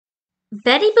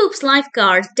Betty Boop's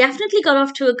Lifeguard definitely got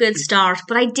off to a good start,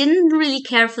 but I didn't really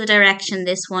care for the direction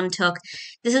this one took.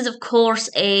 This is, of course,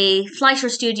 a Fleischer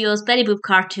Studios Betty Boop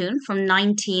cartoon from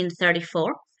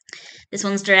 1934. This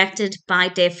one's directed by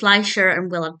Dave Fleischer and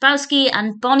Willard Bowsky,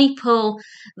 and Bonnie Poe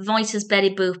voices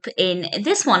Betty Boop in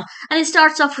this one. And it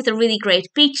starts off with a really great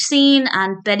beach scene,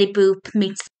 and Betty Boop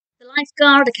meets the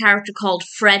lifeguard, a character called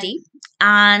Freddie,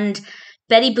 and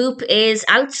Betty Boop is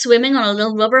out swimming on a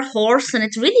little rubber horse, and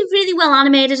it's really, really well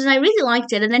animated, and I really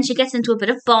liked it. And then she gets into a bit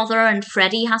of bother, and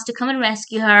Freddie has to come and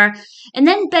rescue her. And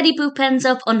then Betty Boop ends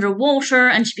up underwater,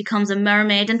 and she becomes a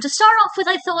mermaid. And to start off with,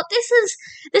 I thought this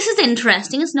is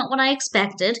interesting. It's not what I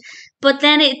expected, but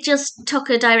then it just took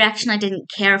a direction I didn't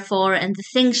care for, and the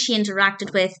things she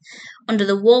interacted with under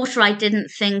the water, I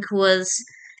didn't think it was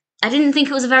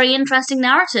a very interesting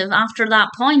narrative after that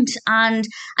point, and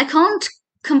I can't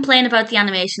complain about the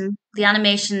animation. The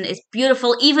animation is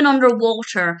beautiful. Even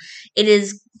underwater, it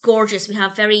is gorgeous. We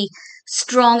have very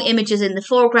strong images in the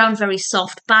foreground, very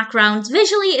soft backgrounds.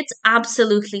 Visually, it's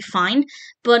absolutely fine,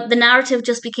 but the narrative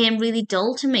just became really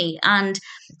dull to me. And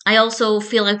I also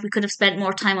feel like we could have spent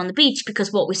more time on the beach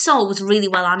because what we saw was really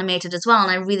well animated as well.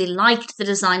 And I really liked the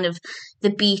design of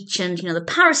the beach and, the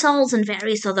parasols and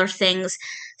various other things.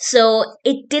 So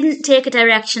it didn't take a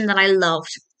direction that I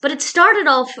loved. But it started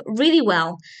off really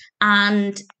well,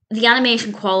 and the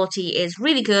animation quality is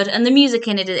really good, and the music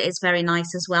in it is very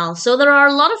nice as well. So there are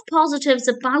a lot of positives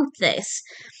about this,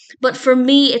 but for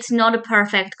me, it's not a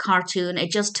perfect cartoon.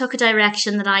 It just took a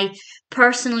direction that I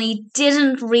personally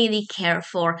didn't really care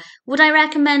for. Would I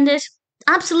recommend it?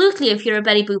 Absolutely, if you're a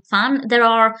Betty Boop fan. There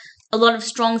are a lot of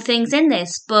strong things in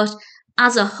this, but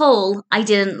as a whole, I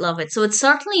didn't love it. So it's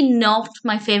certainly not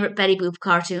my favourite Betty Boop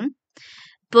cartoon,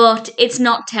 but it's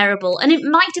not terrible, and it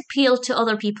might appeal to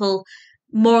other people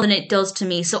more than it does to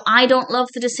me. So I don't love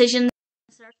the decision in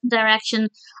a certain direction.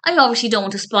 I obviously don't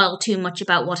want to spoil too much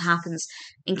about what happens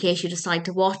in case you decide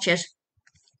to watch it,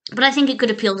 but I think it could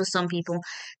appeal to some people.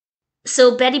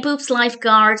 So Betty Boop's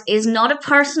Lifeguard is not a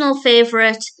personal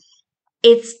favourite.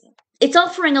 It's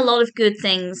offering a lot of good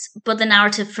things, but the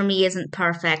narrative for me isn't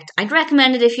perfect. I'd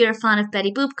recommend it if you're a fan of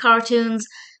Betty Boop cartoons,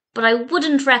 but I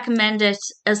wouldn't recommend it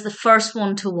as the first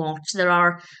one to watch. There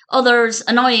are others,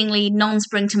 annoyingly, none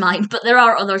spring to mind, but there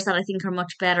are others that I think are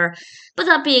much better. But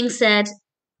that being said,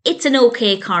 it's an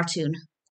okay cartoon.